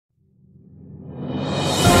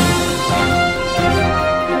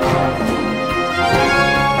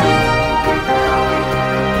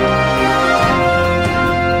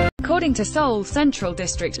According to Seoul Central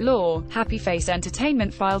District Law, Happy Face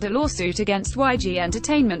Entertainment filed a lawsuit against YG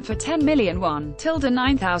Entertainment for 10 million won,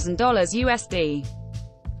 $9,000 USD.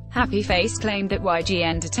 Happy Face claimed that YG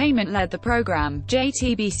Entertainment led the program,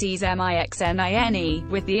 JTBC's MIXNINE,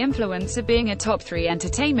 with the influence of being a top 3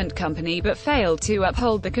 entertainment company but failed to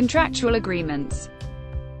uphold the contractual agreements.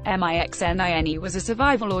 MIXNINE was a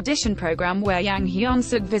survival audition program where Yang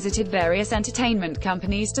Hyun-suk visited various entertainment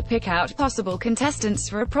companies to pick out possible contestants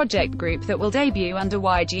for a project group that will debut under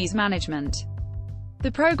YG's management.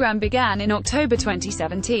 The program began in October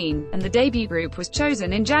 2017, and the debut group was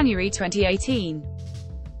chosen in January 2018.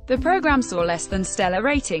 The program saw less than stellar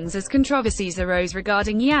ratings as controversies arose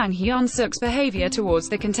regarding Yang Hyun-suk's behavior towards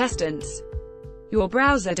the contestants. Your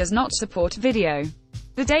browser does not support video.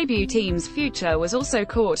 The debut team's future was also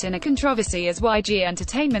caught in a controversy as YG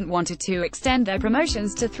Entertainment wanted to extend their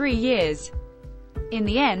promotions to 3 years. In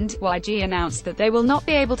the end, YG announced that they will not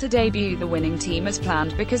be able to debut the winning team as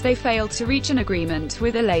planned because they failed to reach an agreement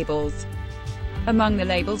with the labels. Among the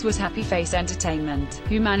labels was Happy Face Entertainment,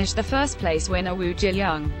 who managed the first-place winner Woo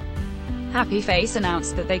Ji-young. Happy Face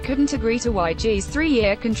announced that they couldn't agree to YG's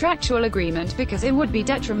 3-year contractual agreement because it would be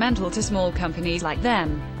detrimental to small companies like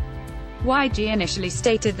them. YG initially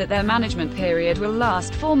stated that their management period will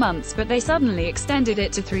last 4 months, but they suddenly extended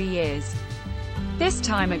it to 3 years. This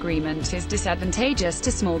time agreement is disadvantageous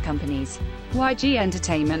to small companies. YG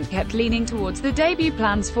Entertainment kept leaning towards the debut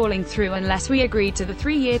plans falling through unless we agreed to the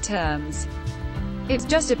 3-year terms. It's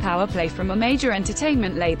just a power play from a major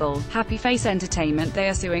entertainment label, Happy Face Entertainment. They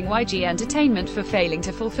are suing YG Entertainment for failing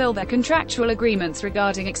to fulfill their contractual agreements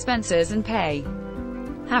regarding expenses and pay.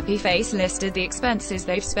 Happy Face listed the expenses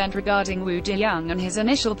they've spent regarding Woo Ji-young and his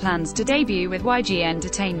initial plans to debut with YG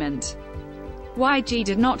Entertainment. YG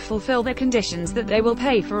did not fulfill the conditions that they will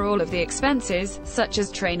pay for all of the expenses, such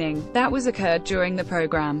as training, that was occurred during the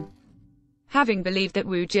program. Having believed that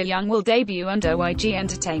Woo Ji-young will debut under YG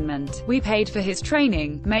Entertainment, we paid for his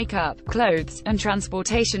training, makeup, clothes, and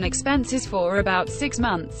transportation expenses for about 6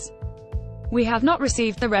 months. We have not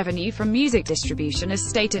received the revenue from music distribution as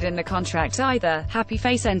stated in the contract either. Happy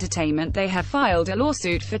Face Entertainment. They have filed a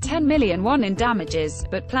lawsuit for 10 million won in damages,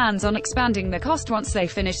 but plans on expanding the cost once they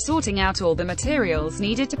finish sorting out all the materials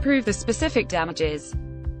needed to prove the specific damages.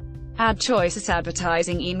 Ad choices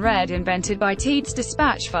advertising in red invented by Teeds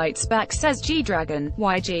Dispatch fights back, says G-Dragon,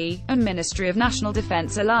 YG, and Ministry of National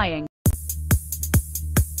Defense are lying.